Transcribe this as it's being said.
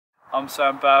I'm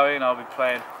Sam Bowie and I'll be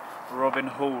playing Robin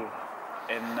Hall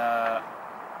in the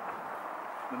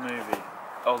movie.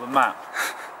 Oh, the map.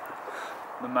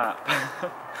 The map.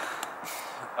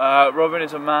 Robin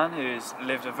is a man who's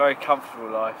lived a very comfortable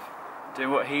life,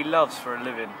 doing what he loves for a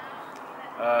living,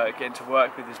 getting to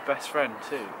work with his best friend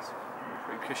too. It's a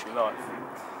pretty cushy life.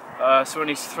 So when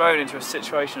he's thrown into a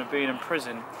situation of being in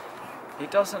prison, he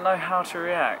doesn't know how to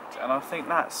react, and I think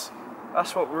that's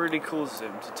what really causes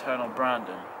him to turn on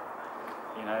Brandon.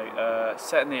 You know,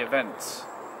 setting the events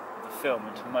of the film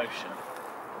into motion.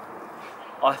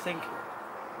 I think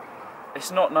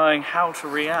it's not knowing how to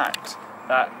react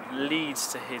that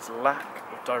leads to his lack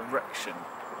of direction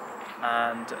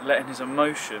and letting his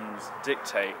emotions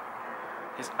dictate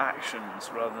his actions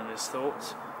rather than his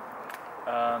thoughts.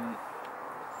 And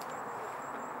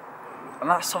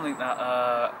that's something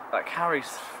that carries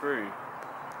through.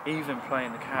 Even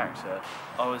playing the character,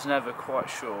 I was never quite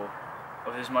sure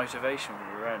of his motivation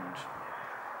for revenge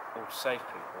or to save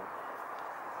people.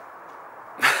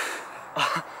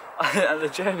 And the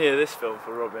journey of this film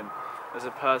for Robin as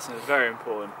a person is very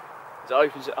important. It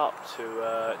opens it up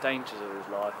to dangers of his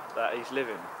life that he's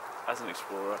living as an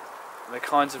explorer, and the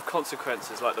kinds of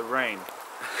consequences like the rain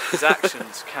his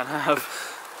actions can have,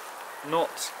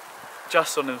 not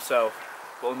just on himself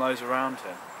but on those around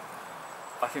him.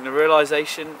 I think the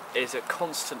realisation is a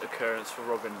constant occurrence for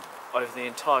Robin over the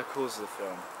entire course of the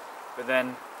film, but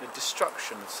then the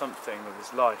destruction of something of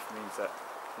his life means that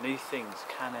new things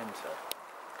can enter.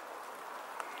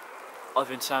 I've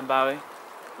been Sam Bowie,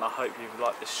 and I hope you've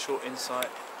liked this short insight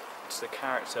into the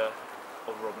character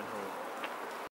of Robin Hall.